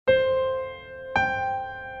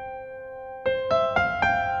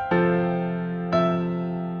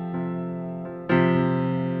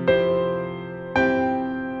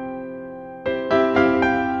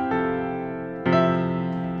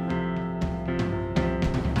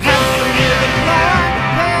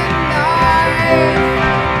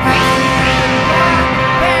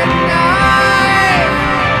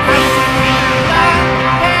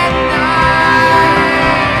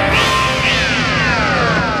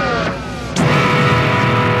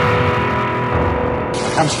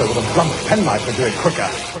hamster with a blunt penknife would do it quicker.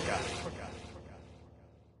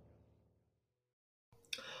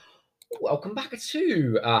 Welcome back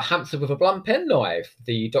to Hamster with a Blunt Penknife,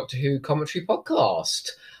 the Doctor Who commentary podcast.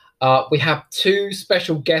 We have two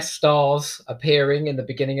special guest stars appearing in the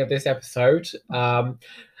beginning of this episode. The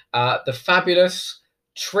fabulous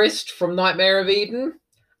Tryst from Nightmare of Eden.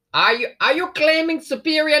 Are you claiming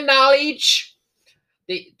superior knowledge?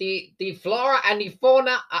 The flora and the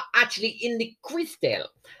fauna are actually in the crystal.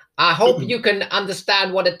 I hope you can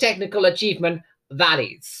understand what a technical achievement that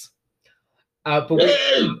is.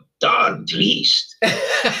 Darn Tryst.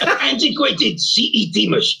 Antiquated CET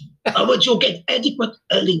machine. But you'll get adequate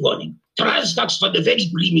early warning. Transducts for the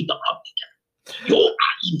very limit of optica. You are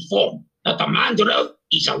informed that the Mandrel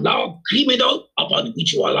is a law criminal upon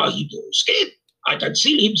which you allow him to escape and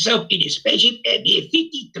conceal himself in a spaceship and be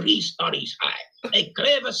 53 stories high. A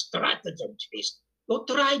clever stratagem, Tryst. You're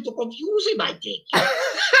trying to confuse him, I think.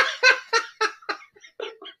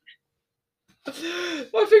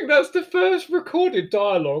 I think that's the first recorded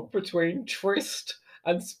dialogue between Tryst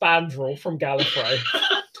and Spandrell from Gallifrey.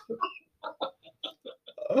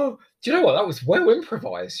 Oh, do you know what? That was well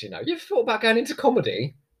improvised, you know. You ever thought about going into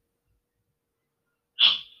comedy?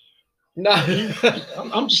 No.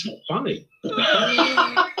 I'm just not funny.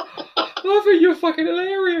 I think you're fucking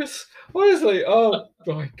hilarious. Honestly. Oh,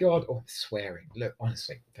 my God. Oh, I'm swearing. Look,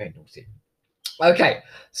 honestly, very naughty. Okay,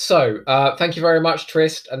 so thank you very much,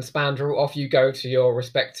 Tryst and Spandrell. Off you go to your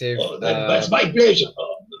respective... that's my pleasure.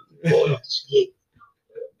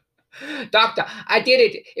 Doctor, I did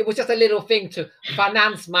it. It was just a little thing to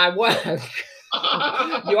finance my work.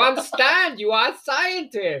 You understand? You are a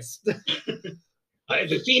scientist. I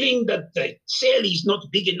have a feeling that the cell is not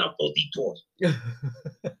big enough for the tour.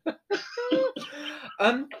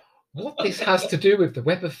 What this has to do with the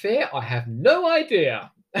Web of Fear, I have no idea.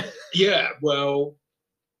 Yeah, well,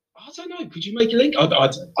 I don't know. Could you make a link? I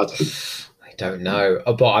don't know.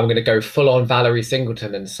 But I'm going to go full on Valerie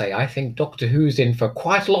Singleton and say I think Doctor Who's in for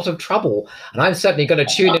quite a lot of trouble, and I'm certainly going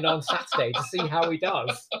to tune in on Saturday to see how he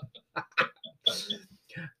does.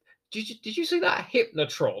 Did you see that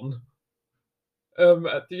Hypnotron?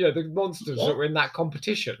 The monsters that were in that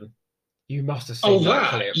competition. You must have seen that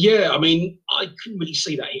clip. Yeah, I mean, I couldn't really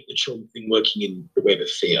see that Hypnotron thing working in the Web of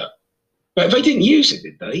Fear. But they didn't use it,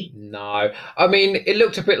 did they? No. I mean, it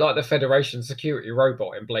looked a bit like the Federation security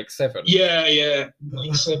robot in Blake 7. Yeah.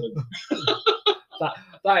 Blake 7.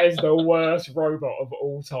 that is the worst robot of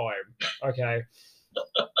all time. Okay.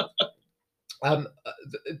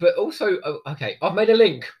 But also, okay, I've made a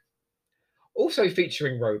link. Also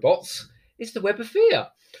featuring robots is the Web of Fear.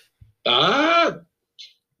 But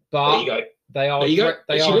there you go.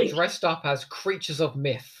 They are dressed up as creatures of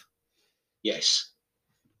myth. Yes.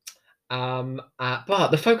 But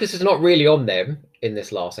the focus is not really on them in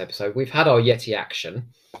this last episode. We've had our Yeti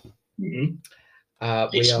action. Mm-hmm.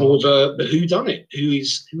 It's more the whodunit. Who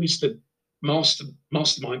is the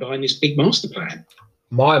mastermind behind this big master plan?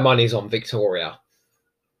 My money's on Victoria.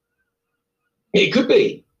 It could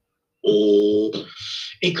be, or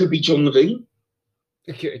it could be John Levine.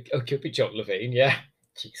 It could be John Levine. Yeah,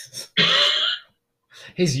 Jesus.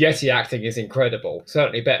 His Yeti acting is incredible.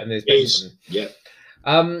 Certainly better than his Benson. Yeah.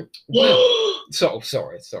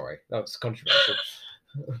 Sorry. That was controversial.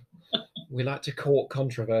 We like to court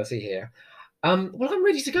controversy here. Well, I'm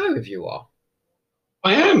ready to go if you are.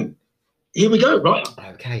 I am. Here we go. Right.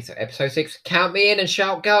 Okay, so episode 6. Count me in and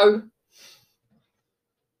shout go.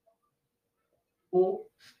 4,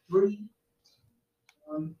 3,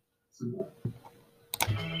 1, 2.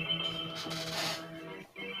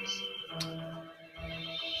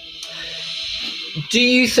 Do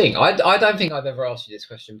you think, I don't think I've ever asked you this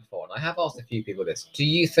question before, and I have asked a few people this. Do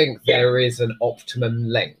you think there is an optimum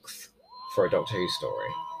length for a Doctor Who story?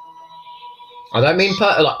 I don't mean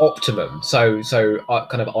like optimum, so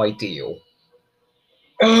kind of ideal.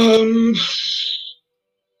 I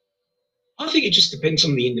think it just depends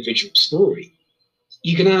on the individual story.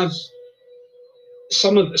 You can have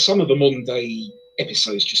some of the modern day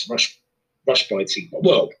episodes just rush by too.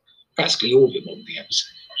 Well, practically all the modern day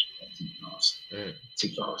episodes too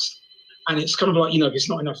fast. And it's kind of like, there's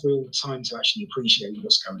not enough real time to actually appreciate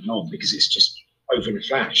what's going on because it's just over in a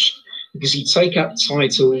flash. Because you take out the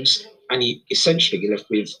titles and you're left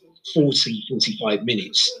with 40, 45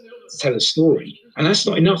 minutes to tell a story. And that's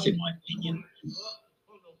not enough, in my opinion.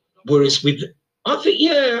 Whereas I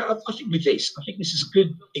think with this is a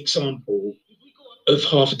good example of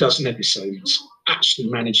half a dozen episodes actually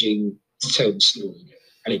managing to tell the story,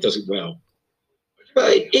 and it does it well.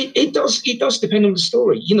 But it does depend on the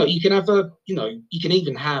story. You can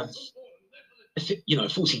even have a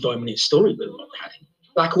 45-minute story with a lot of padding.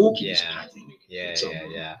 Black Orchid is Yeah. padding.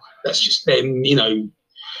 Yeah. That's just them,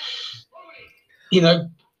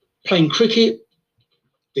 playing cricket,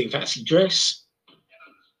 doing fancy dress.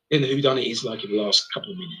 Then the whodunit is like in the last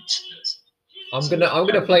couple of minutes. I'm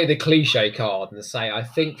gonna play the cliche card and say I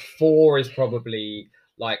think 4 is probably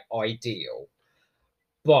like ideal,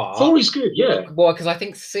 but 4 is good, yeah. well, because I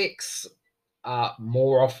think 6,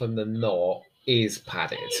 more often than not, is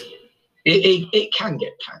padded. It can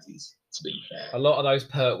get padded, to be fair. A lot of those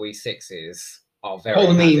Pertwee 6s are very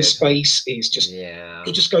Colony in padded. space is just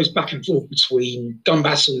it just goes back and forth between gun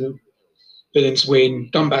battle, villains win,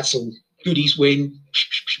 gun battle, goodies win.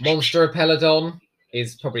 Monster of Peladon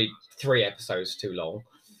is probably 3 episodes too long.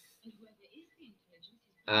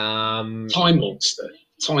 Time Monster.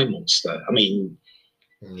 I mean,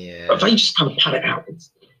 yeah, they just kind of pad it out with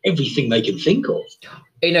everything they can think of.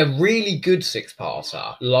 In a really good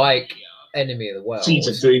 6-parter, like Enemy of the World, Seeds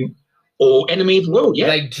of Doom, or Enemy of the World, yeah.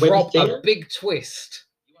 They drop a big twist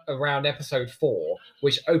around episode 4,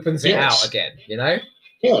 which opens it out again,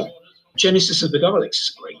 Yeah. Genesis of the Daleks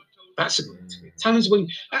is great. That's a good twist. Talons Wing,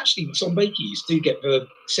 actually, Tom Baker's do get the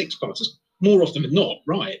 6-parters more often than not,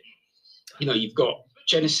 right? You've got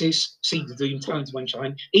Genesis, Seeds of Doom, Talons Wing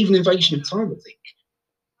Shine, even Invasion of Time, I think,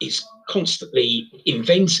 is constantly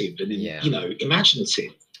inventive and,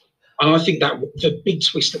 imaginative. And I think that the big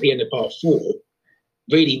twist at the end of part 4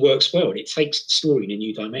 really works well, and it takes the story in a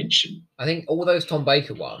new dimension. I think all those Tom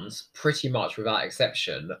Baker ones, pretty much without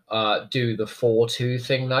exception, do the 4-2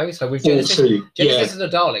 thing though. So with Genesis and the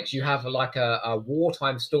Daleks, you have like a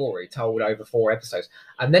wartime story told over 4 episodes,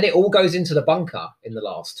 and then it all goes into the bunker in the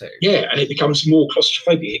last 2. Yeah, and it becomes more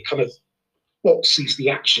claustrophobic. It kind of boxes the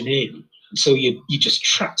action in, so you're just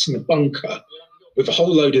trapped in the bunker with a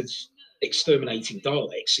whole load of exterminating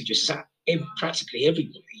Daleks who just sat practically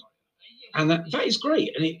everybody. And that is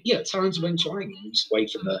great. And Talons of Wing moves away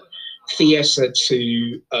from the Fiesta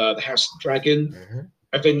to the House of the Dragon. Mm-hmm.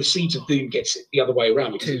 And then the Seeds of Doom gets it the other way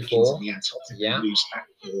around because it begins in the Antarctic and moves back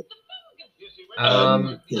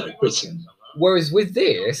for Britain. Whereas with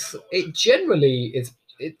this, it generally is.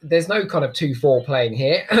 There's no kind of 2-4 playing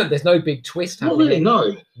here. There's no big twist happening. Not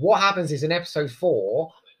really, no. What happens is in episode 4,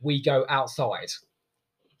 we go outside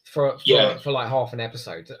for like half an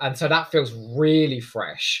episode. And so that feels really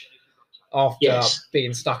fresh after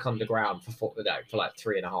being stuck underground for like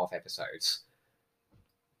 3.5 episodes.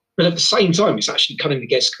 But at the same time, it's actually kind of the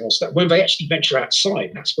guest cast that when they actually venture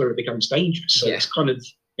outside, that's where it becomes dangerous. So it's kind of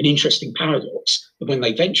an interesting paradox. But when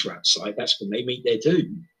they venture outside, that's when they meet their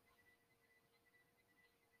doom.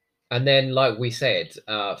 And then, like we said,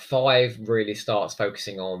 5 really starts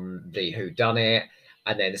focusing on the whodunit,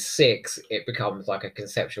 and then 6, it becomes like a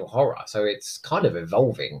conceptual horror. So it's kind of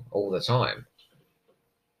evolving all the time.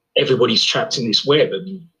 Everybody's trapped in this web,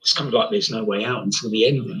 and it's kind of like there's no way out until the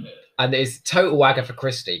end. And it's total Agatha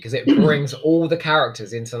Christie because it brings all the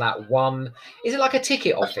characters into that one. Is it like a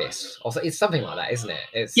ticket office? Or it's something like that, isn't it?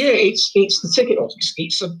 It's the ticket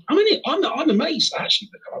office. I'm amazed actually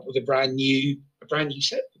to come up with a brand new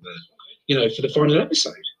set for the final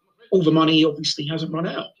episode. All the money obviously hasn't run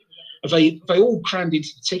out. They all crammed into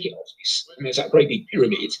the ticket office, and there's that great big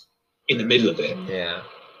pyramid in the middle of it. Yeah.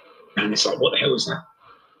 And it's like, what the hell is that?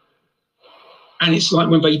 And it's like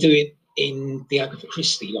when they do it in the Agatha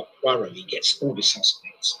Christie, like Poirot, he gets all the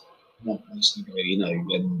suspects. And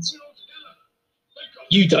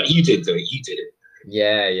you did do it. You did it.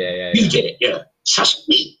 Yeah. You did it. Yeah. Suspect,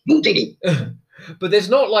 you did it. But there's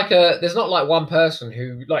not like one person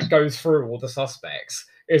who like goes through all the suspects,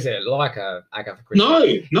 is it? Like a Agatha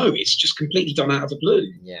Christie? No, it's just completely done out of the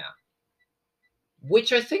blue. Yeah.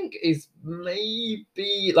 Which I think is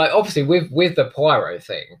maybe like obviously with the Poirot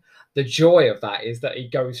thing, the joy of that is that he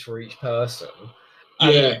goes for each person.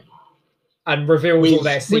 And reveals all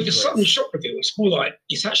their secrets. With the sudden shock reveal,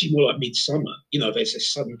 it's actually more like Midsummer. There's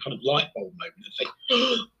this sudden kind of light bulb moment of think,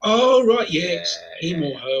 oh right, him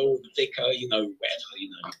or her or the vicar, whatever,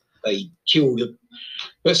 they kill the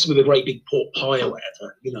person with a great big pork pie or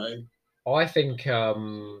whatever, I think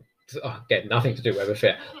again, nothing to do with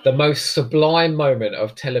Fear. The most sublime moment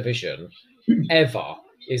of television ever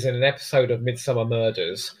is in an episode of Midsummer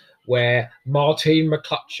Murders where Martine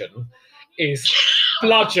McCutcheon is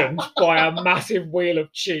bludgeoned by a massive wheel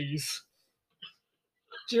of cheese.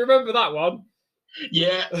 Do you remember that one?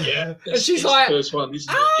 Yeah. And she's like, the first one,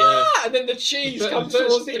 isn't it? Yeah. And then the cheese comes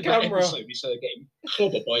towards the camera. Episode, we started getting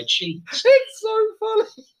clobbered by cheese. It's so funny.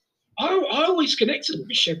 I always connected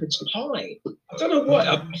with Shepherd's Pie. I don't know why.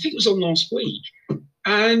 I think it was on last week.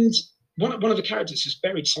 And one of the characters has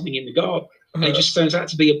buried something in the garden. And it just turns out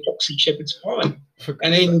to be a boxy shepherd's pie.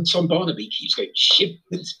 And then Tom Barnaby keeps going,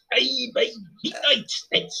 shepherd's pie by midnight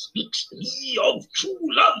that speaks to me of true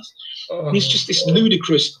love. And it's just this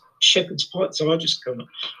ludicrous shepherd's pie. So I just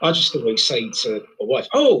always say to my wife,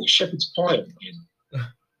 oh, shepherd's pie again.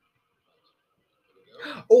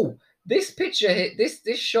 Oh, this picture here, this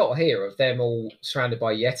shot here of them all surrounded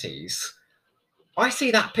by Yetis, I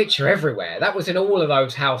see that picture everywhere. That was in all of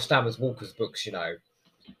those Hal Stammers Walker's books, you know.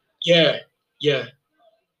 Yeah.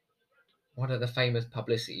 One of the famous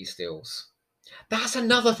publicity stills. That's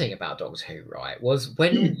another thing about Doctor Who, right? Was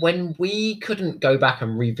when we couldn't go back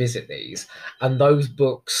and revisit these, and those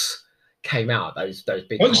books came out, those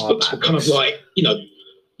big those books were kind of like, you know,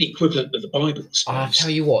 the equivalent of the Bible. I'll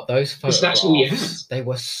tell you what, those photographs, that's all you had. They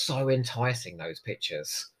were so enticing, those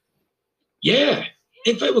pictures. Yeah,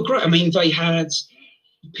 they were great. I mean, they had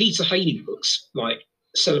Peter Haining books like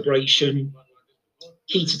Celebration,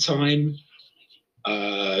 Key to Time,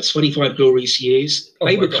 25 Glorious Years.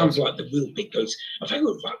 They were kind of like the real big goats. They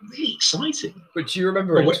were like really exciting. But do you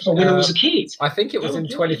remember when I was a kid? I think it was in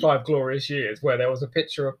 25 Glorious Years where there was a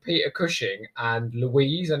picture of Peter Cushing and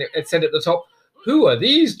Louise, and it said at the top, "Who are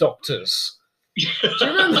these doctors?" Do you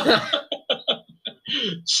remember that?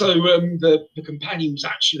 So the companion was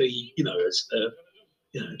actually, you know,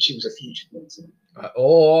 she was a future doctor.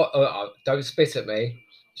 Don't spit at me.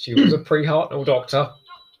 She was a pre-Hartnell doctor.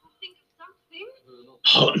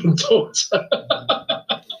 Hartnell doctor.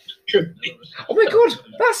 Oh my god,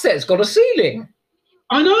 that set's got a ceiling.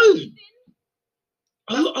 I know.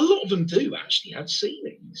 A lot of them do actually have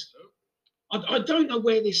ceilings. I don't know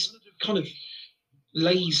where this kind of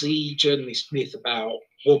lazy journalist myth about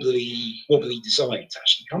wobbly designs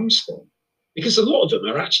actually comes from, because a lot of them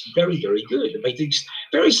are actually very, very good. They do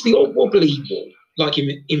various the odd wobbly wall, like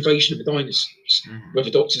in Invasion of the Dinosaurs, where the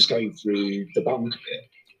Doctor's going through the bunker bit,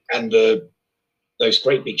 and those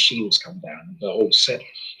great big shields come down, the whole set.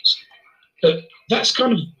 But that's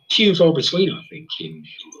kind of few and far between, I think.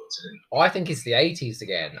 I think it's the 80s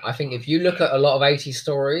again. I think if you look at a lot of 80s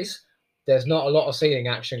stories, there's not a lot of ceiling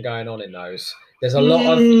action going on in those. There's a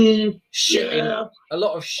lot of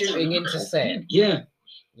shooting, into set. Yeah,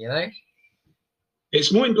 you know,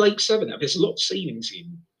 it's more in Blake 7 now. There's a lot of ceilings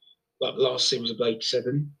in, like the last series of Blake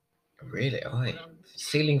 7. Really,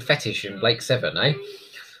 ceiling fetish in Blake 7, eh?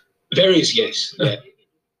 Various, yes, yeah,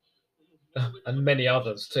 and many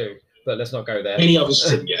others too. But let's not go there. Many others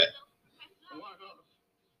too, yeah.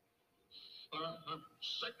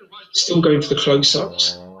 Still going for the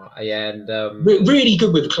close-ups. And really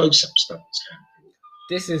good with the close-up stuff.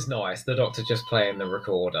 This is nice. The Doctor just playing the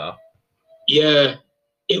recorder. Yeah,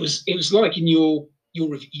 it was like in you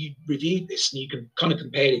reviewed this, and you can kind of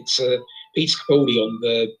compare it to Peter Capaldi on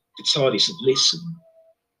the TARDIS of Listen.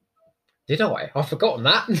 Did I? I've forgotten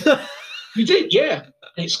that. You did, yeah.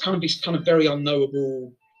 And it's kind of this kind of very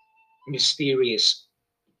unknowable, mysterious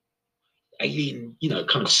alien, you know,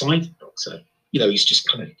 kind of side Doctor. You know, he's just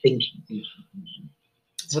kind of thinking.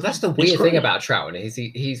 Well, that's the weird thing about Troughton is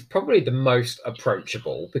he's probably the most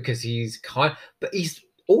approachable because but he's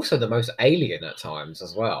also the most alien at times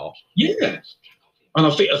as well. Yeah, and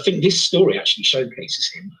I think this story actually showcases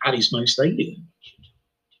him at his most alien.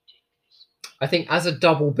 I think as a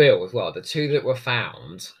double bill as well, the two that were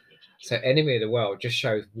found. So Enemy of the World just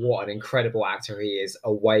shows what an incredible actor he is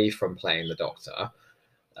away from playing the Doctor.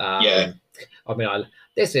 Yeah. I mean,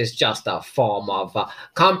 this is just a form of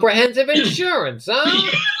comprehensive insurance, huh?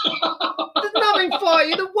 There's nothing for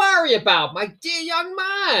you to worry about, my dear young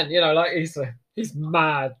man. You know, like he's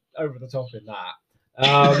mad over the top in that.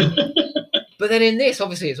 But then in this,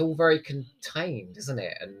 obviously, it's all very contained, isn't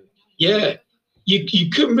it? And yeah, you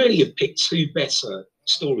couldn't really have picked two better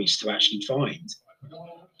stories to actually find.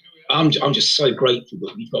 I'm just so grateful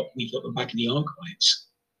that we've got them back in the archives.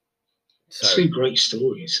 So, two great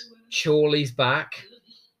stories. Chorley's back.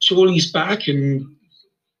 And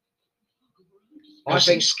I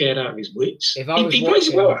think scared out of his wits. He plays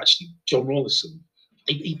it well, actually. John Rollison.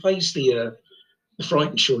 He plays the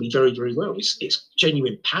frightened Chorley very, very well. It's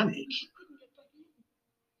genuine panic.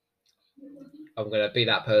 I'm going to be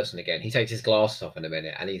that person again. He takes his glasses off in a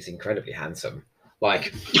minute, and he's incredibly handsome.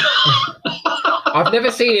 Like, I've never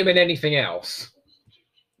seen him in anything else.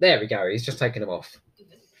 There we go. He's just taken them off.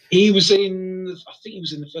 I think he was in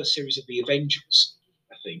the first series of the Avengers,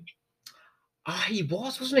 I think. He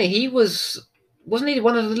was, wasn't he? Wasn't he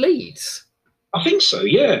one of the leads? I think so,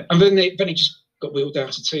 yeah. And then he just got wheeled down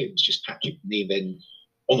to two. It was just Patrick O'Neill, then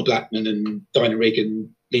Honor Blackman and Dinah Rigg and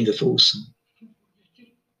Linda Thorson.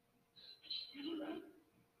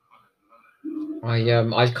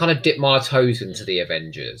 I kind of dipped my toes into the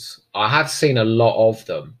Avengers. I have seen a lot of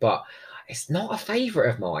them, but it's not a favorite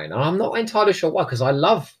of mine. And I'm not entirely sure why, because I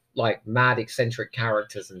love like mad eccentric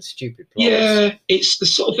characters and stupid plots. Yeah, it's the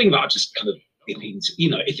sort of thing that I just kind of dip into. You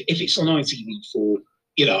know, if it's on ITV4,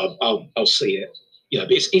 you know, I'll see it. You know,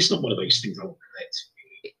 but it's not one of those things I will collect.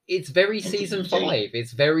 It's very season 5.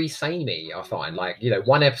 It's very samey, I find. Like, you know,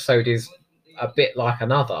 one episode is a bit like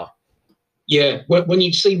another. Yeah, when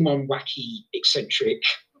you've seen one wacky, eccentric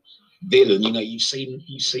villain, you know, you've seen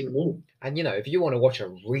them all. And, you know, if you want to watch a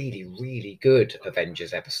really, really good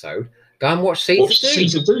Avengers episode, go and watch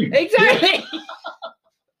season 2. Exactly.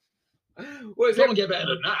 Yeah. What is it? Can't get better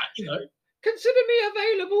than that, you know. Consider me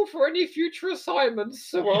available for any future asassignments.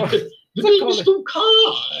 The Beanstalk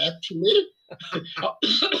car, actually.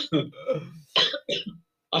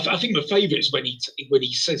 I think my favourite is when he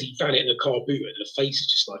says he found it in a car boot and the face is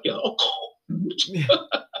just like, oh.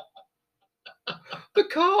 The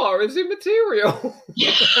car is immaterial.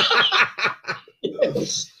 Yes.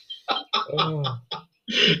 Oh.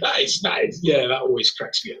 That always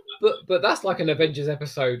cracks me up. But that's like an Avengers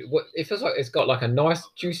episode. It feels like it's got like a nice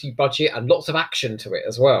juicy budget and lots of action to it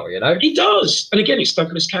as well, you know? It does. And again, it's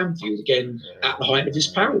Douglas Camfield again at the height of his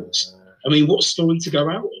powers. I mean, what story to go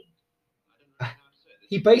out on?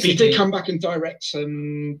 He did come back and direct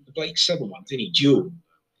the Blake Seven one, didn't he? Duel.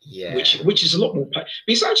 Yeah. Which is a lot more.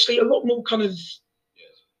 It's actually a lot more kind of.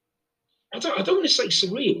 I don't want to say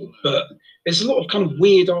surreal, but there's a lot of kind of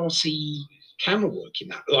weird arty camera work in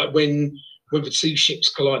that. Like when the two ships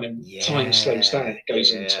collide and time slows down, it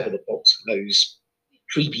goes on top of the box with those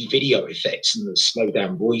creepy video effects and the slow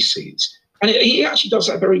down voices, and he actually does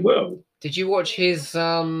that very well. Did you watch his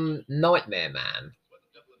Nightmare Man?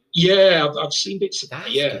 Yeah, I've seen bits of that.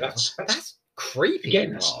 Yeah, that's creepy.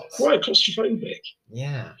 Again, that's quite claustrophobic.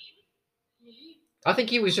 Yeah. I think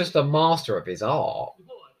he was just a master of his art.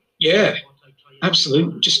 Yeah,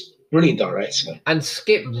 absolutely. Just brilliant director. And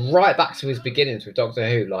skip right back to his beginnings with Doctor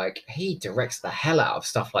Who. Like, he directs the hell out of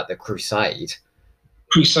stuff like The Crusade.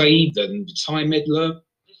 And The Time Meddler.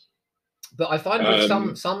 But I find with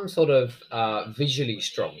some sort of visually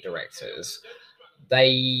strong directors,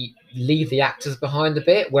 they leave the actors behind a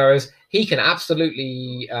bit, whereas he can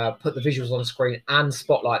absolutely put the visuals on the screen and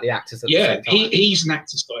spotlight the actors at the same time. He's an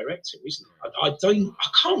actor's director, isn't he? I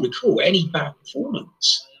can't recall any bad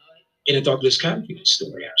performance in a Douglas Camfield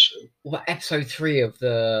story, actually. Well, episode 3 of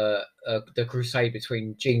the Crusade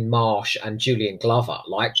between Jean Marsh and Julian Glover,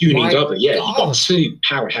 Julian Glover, yeah, you got two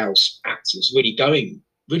powerhouse actors really going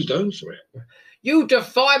for it. You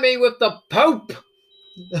defy me with the Pope.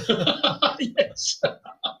 Yes.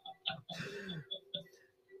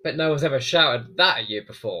 But no one's ever shouted that at you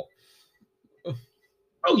before.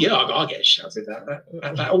 Oh yeah, I get shouted at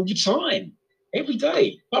that all the time, every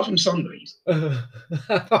day, apart from Sundays.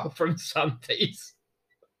 Apart from Sundays.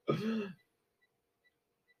 Okay.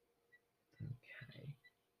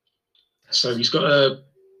 So he's got a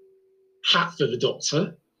hat for the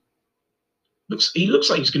Doctor. He looks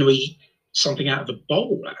like he's going to eat something out of the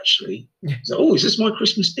bowl, actually. So, is this my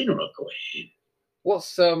Christmas dinner I've got here?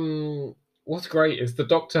 What's great is the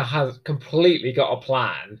Doctor has completely got a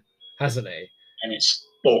plan, hasn't he? And it's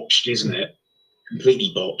botched, isn't it?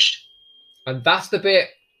 Completely botched. And that's the bit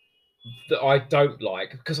that I don't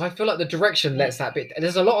like, because I feel like the direction lets that bit.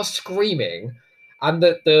 There's a lot of screaming, and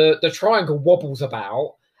the triangle wobbles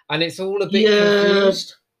about, and it's all a bit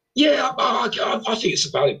confused. Yeah, I think it's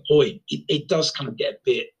a valid point. It does kind of get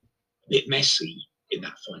a bit messy in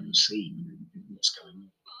that final scene. What's going on?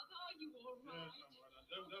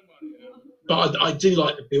 But I do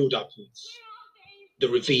like the build-up of the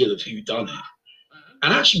reveal of who done it.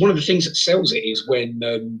 And actually, one of the things that sells it is when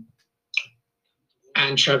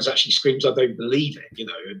Anne Travers actually screams, "I don't believe it," and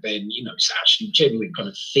then, it's actually genuine kind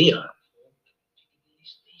of fear.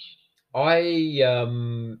 I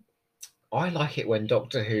like it when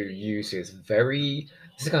Doctor Who uses this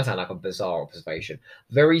is going to sound like a bizarre observation,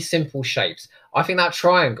 very simple shapes. I think that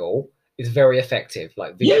triangle is very effective.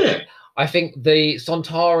 Yeah. I think the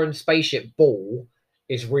Sontaran spaceship ball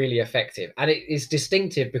is really effective, and it is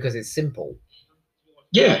distinctive because it's simple.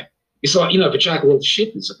 Yeah. It's like, the Jaguar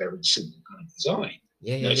ship is a very simple kind of design.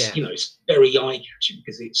 Yeah, it's very eye-catching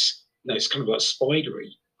because it's kind of like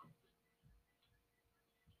spidery.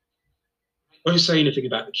 Won't you say anything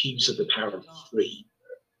about the cubes of the Power of 3?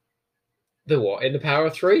 The what? In the Power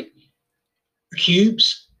of 3? The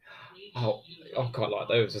cubes. Oh, I quite like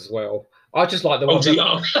those as well. I just like the one. I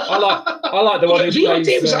like the one. The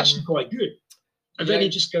idea was actually quite good. And then it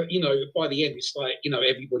just go, by the end, it's like,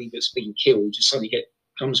 everybody that's been killed just suddenly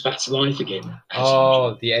comes back to life again.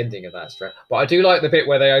 Oh, the ending of that's right. But I do like the bit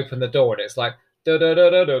where they open the door and it's like, It's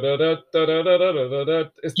the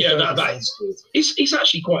Yeah, Kirby that song. is good. It's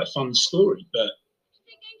actually quite a fun story, but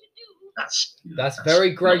That's very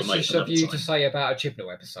another night gracious for of another you to time. say about a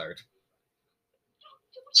Chibnall episode.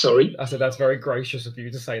 Sorry, I said that's very gracious of you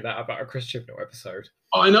to say that about a Chris Chibnall episode.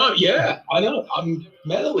 I know. Yeah, I know. I'm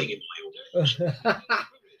mellowing in my old age.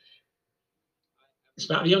 It's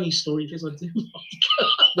about the only story of his I do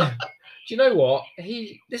like. Do you know what?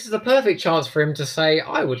 This is a perfect chance for him to say,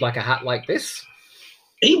 "I would like a hat like this."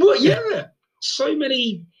 He would, yeah. So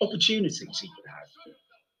many opportunities he could have.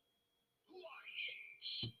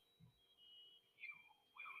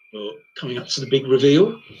 But coming up to the big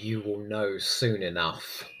reveal. You will know soon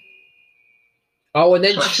enough. Oh, and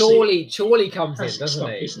then Classic. Chorley comes in, Classic doesn't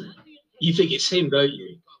stuff, he? isn't it? You think it's him, don't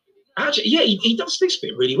you? Actually, yeah, he does this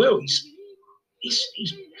bit really well.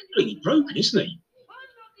 He's really broken, isn't he?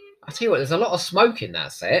 I tell you what, there's a lot of smoke in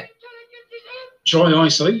that set. Dry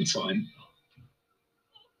ice overtime.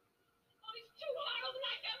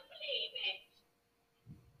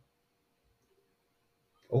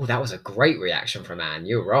 Oh, that was a great reaction from Anne.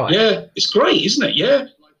 You're right. Yeah, it's great, isn't it? Yeah.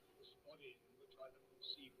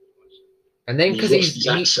 And then because He's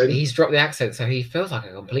he's dropped the accent, so he feels like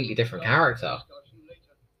a completely different character.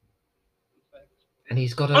 And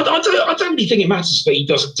he's got a. I don't really think it matters that he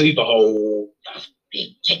doesn't do the whole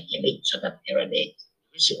take your meat to the pyramid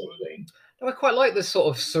sort of thing. I quite like the sort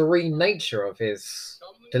of serene nature of his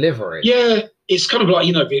delivery. Yeah, it's kind of like,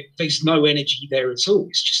 there's no energy there at all.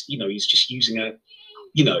 It's just, he's just using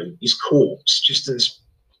his corpse just as,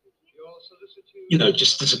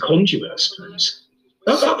 just as a conduit, I suppose.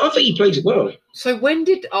 I think he plays it well. So when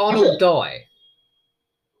did Arnold die?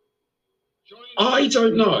 I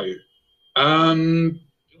don't know. I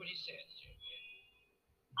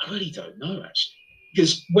really don't know, actually.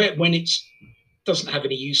 Because when it doesn't have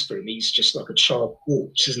any use for him, he's just like a charred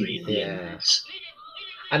corpse, isn't he? Yeah.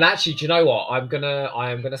 And actually, do you know what? I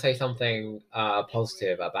am gonna say something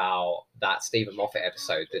positive about that Stephen Moffat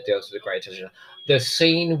episode that deals with the Great Intelligence. The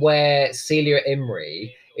scene where Celia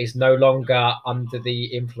Imrie is no longer under the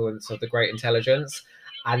influence of the Great Intelligence,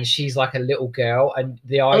 and she's like a little girl, and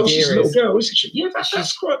the idea she's is a little girl, isn't she? Yeah,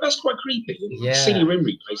 that's quite creepy. Yeah. Celia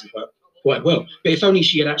Imrie plays it quite well. But if only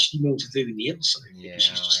she had actually more to do in the episode. Yeah,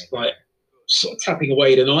 she's just like sort of tapping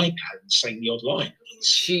away at an iPad and saying the odd line.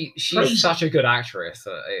 She's crazy. Such a good actress.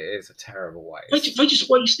 It is a terrible waste. They just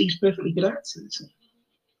waste these perfectly good actors.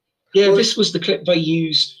 Yeah, well, this was the clip they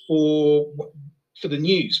used for the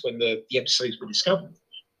news when the episodes were discovered,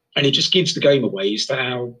 and it just gives the game away as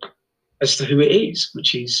to who it is,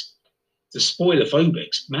 which is the spoiler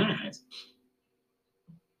phobics mad.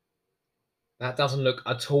 That doesn't look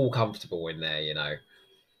at all comfortable in there,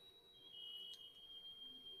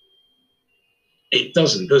 It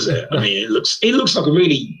doesn't, does it? I mean, it looks like a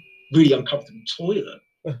really, really uncomfortable toilet.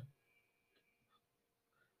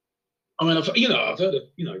 I mean, I've heard of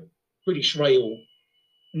British Rail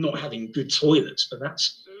not having good toilets, but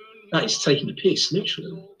that is taking the piss,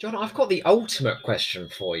 literally. John, I've got the ultimate question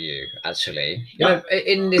for you, actually.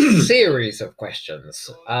 In this series of questions,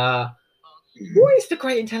 what is the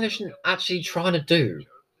Great Intelligence actually trying to do?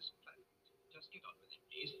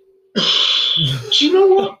 Do you know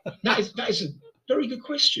what? That is a very good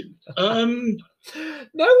question. No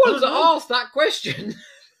one's asked that question.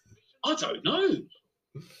 I don't know.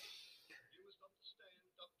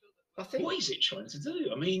 What is it trying to do?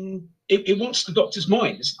 I mean, it wants the Doctor's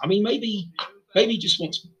mind. I mean, maybe it just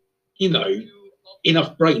wants,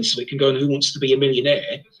 enough brains so it can go on Who Wants to Be a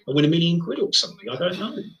Millionaire and win £1 million or something. I don't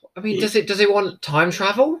know. I mean, does it want time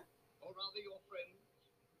travel?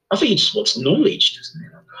 I think it just wants knowledge, doesn't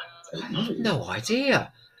it? I have no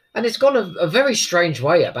idea. And it's gone a very strange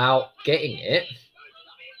way about getting it.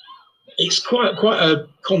 It's quite a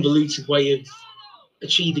convoluted way of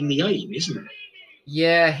achieving the aim, isn't it?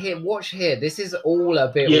 Yeah, watch here. This is all a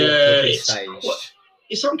bit staged.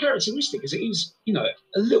 It's uncharacteristic, as it is,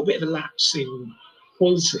 a little bit of a lapse in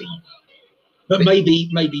quality. But maybe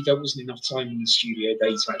there wasn't enough time in the studio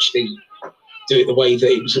day to actually do it the way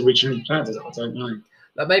that it was originally planned. I don't know.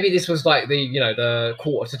 Like maybe this was like the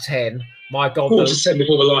 9:45. My God, 9:45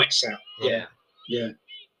 before the lights out. Yeah.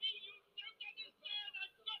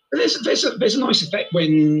 There's a nice effect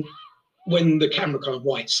when the camera kind of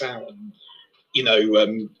whites out and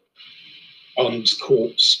Arnold's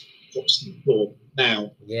corpse drops to the floor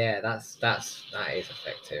now. Yeah, that is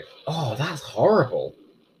effective. Oh, that's horrible.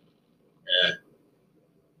 Yeah.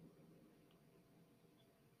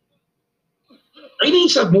 They need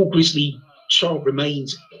to have more grisly child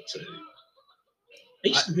remains of Doctor Who. They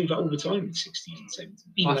used to do that all the time in the 60s and 70s,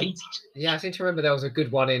 even 80s. Yeah, I seem to remember there was a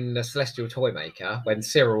good one in The Celestial Toymaker when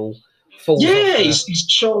Cyril falls off the- his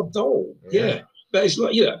child doll. Yeah. But it's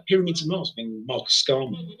like, Pyramids of Mars being Marcus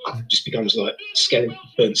Scarman just becomes like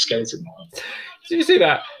burnt skeleton. Did you see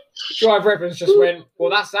that? Drive Reverends just went, well,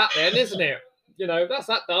 that's that then, isn't it? That's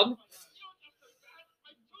that done.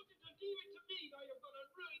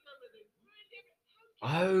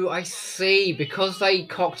 Oh, I see. Because they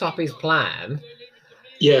cocked up his plan.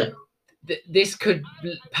 Yeah. This could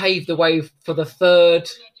pave the way for the third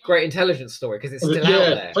Great Intelligence story because it's still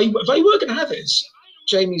out there. They were going to have it as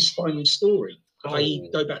Jamie's final story. They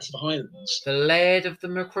go back to the Highlands. The Laird of the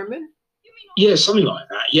McCrimmon? Yeah, something like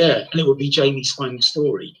that. Yeah, and it would be Jamie's final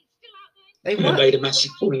story. They made a massive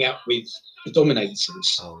falling out with the Dominators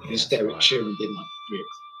because Derek Sheeran didn't like it.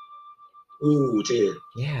 Oh dear.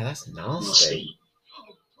 Yeah, that's nasty.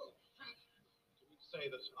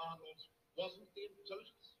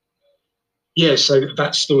 Yeah, so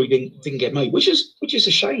that story didn't get made, which is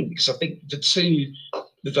a shame because I think the two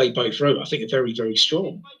that they both wrote, I think, are very, very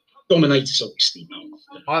strong. Dominators, obviously,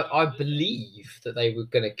 not. I believe that they were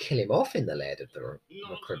going to kill him off in the Laird of the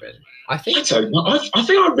McCrimmon. I don't know. I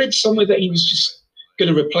think I read somewhere that he was just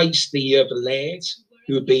going to replace the Laird,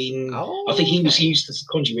 who had been. I think he was used as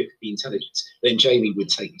a conduit for the intelligence. Then Jamie would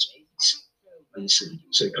take his place, and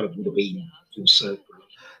so it kind of would have been full circle.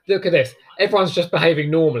 Look at this. Everyone's just behaving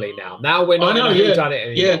normally now. Now we're not who done it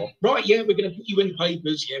anymore. Yeah, right. Yeah, we're going to put you in the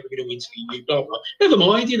papers. Yeah, we're going to interview you. Blah blah. Never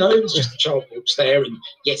mind. It was just a child corpse there, and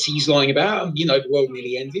Yeti's lying about, and the world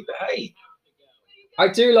nearly ended. But hey, I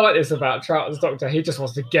do like this about Troughton's Doctor. He just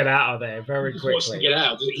wants to get out of there very quickly. Wants to get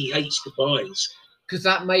out. He hates goodbyes. Because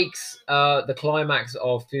that makes the climax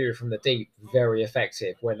of Fury from the Deep very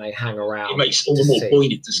effective when they hang around. It makes all the more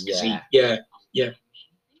poignant, doesn't it? Yeah.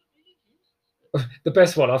 The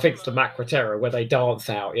best one, I think, is the Macra Terror, where they dance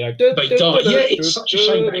out. They dance. Yeah, it's such a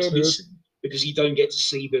shame that's missing because you don't get to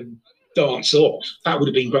see them dance off. That would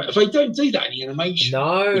have been great. If they don't do that in the animation,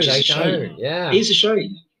 no, they don't. Yeah, it's a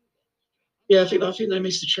shame. Yeah, I think they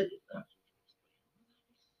missed the trick with that.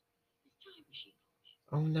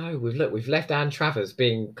 Oh no, we've left Anne Travers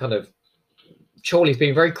being kind of. Chorley's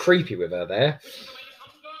being very creepy with her there.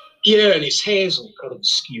 Yeah, and his hair's all kind of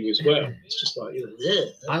askew as well. It's just like,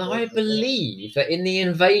 And I believe that in the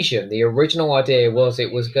invasion, the original idea was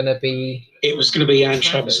it was going to be Anne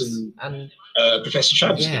Travers and Professor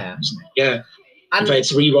Travers. Yeah, wasn't it? Yeah. And they had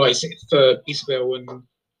to rewrite it for Isabel and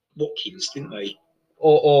Watkins, didn't they?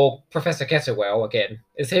 Or Professor Kettlewell again.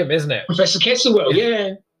 It's him, isn't it? Professor Kettlewell,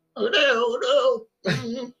 yeah. Oh no.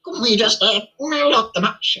 Couldn't we just lock them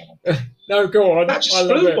up, Sharon? No, go on. That just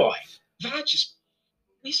flew by. That just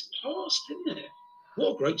whizzed past, didn't it?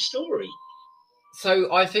 What a great story.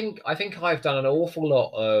 So I think I've done an awful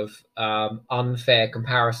lot of unfair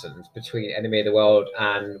comparisons between Enemy of the World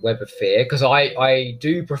and Web of Fear because I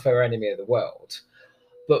do prefer Enemy of the World.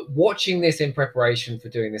 But watching this in preparation for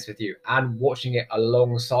doing this with you and watching it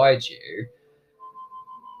alongside you,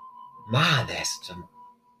 man, there's some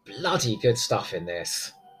bloody good stuff in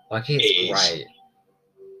this. Like, it's great.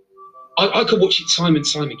 I could watch it time and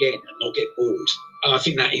time again and not get bored. And I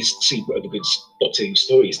think that is the secret of the good Doctor Who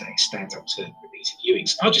stories that it stands up to repeated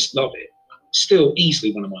viewings. I just love it. Still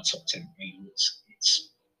easily one of my top 10 favorites. It's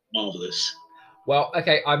marvellous. Well,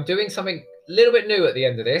 okay, I'm doing something a little bit new at the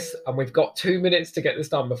end of this, and we've got 2 minutes to get this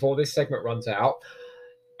done before this segment runs out.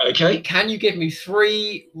 Okay. Can you give me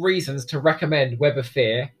 3 reasons to recommend Web of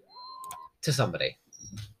Fear to somebody?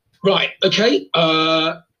 Right, okay.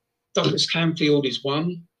 Douglas Camfield is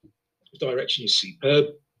one. The direction is superb.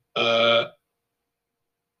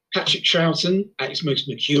 Patrick Troughton at his most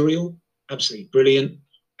mercurial, absolutely brilliant.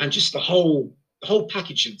 And just the whole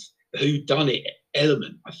package of the whodunit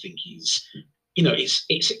element, I think, is,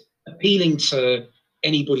 it's appealing to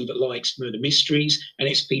anybody that likes murder mysteries, and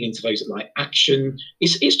it's appealing to those that like action.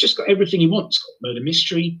 It's just got everything you want. It's got murder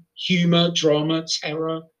mystery, humour, drama,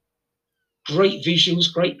 terror, great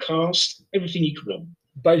visuals, great cast, everything you could want.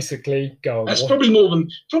 Basically, go on. That's probably more than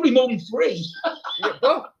 3.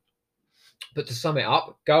 Well, but to sum it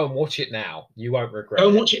up, go and watch it now. You won't regret it. Go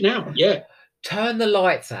and watch it now, yeah. Turn the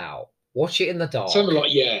lights out. Watch it in the dark. Turn the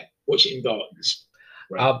light, yeah. Watch it in darkness.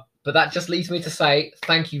 Right. But that just leaves me to say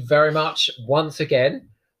thank you very much once again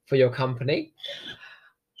for your company.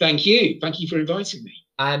 Thank you. Thank you for inviting me.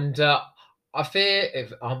 And I fear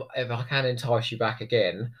if I can entice you back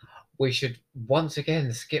again, we should once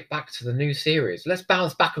again skip back to the new series. Let's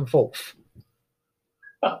bounce back and forth.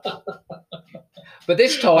 But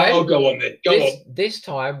this time, oh, go on then. Go on. This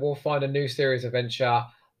time, we'll find a new series adventure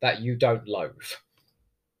that you don't loathe.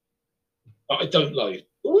 I don't loathe.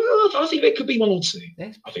 Well, I think there could be 1 or 2.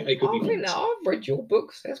 I think there could be 1 or 2. I've read your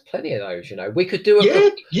books. There's plenty of those. We could do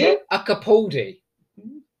a Capaldi.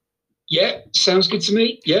 Yeah, sounds good to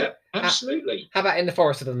me. Yeah, absolutely. How about In the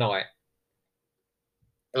Forest of the Night?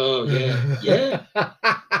 Oh, yeah, yeah.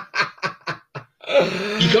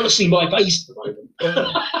 You can't see my face at the moment.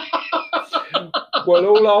 Well,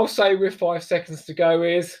 all I'll say with 5 seconds to go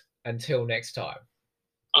is until next time.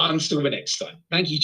 Until the next time. Thank you.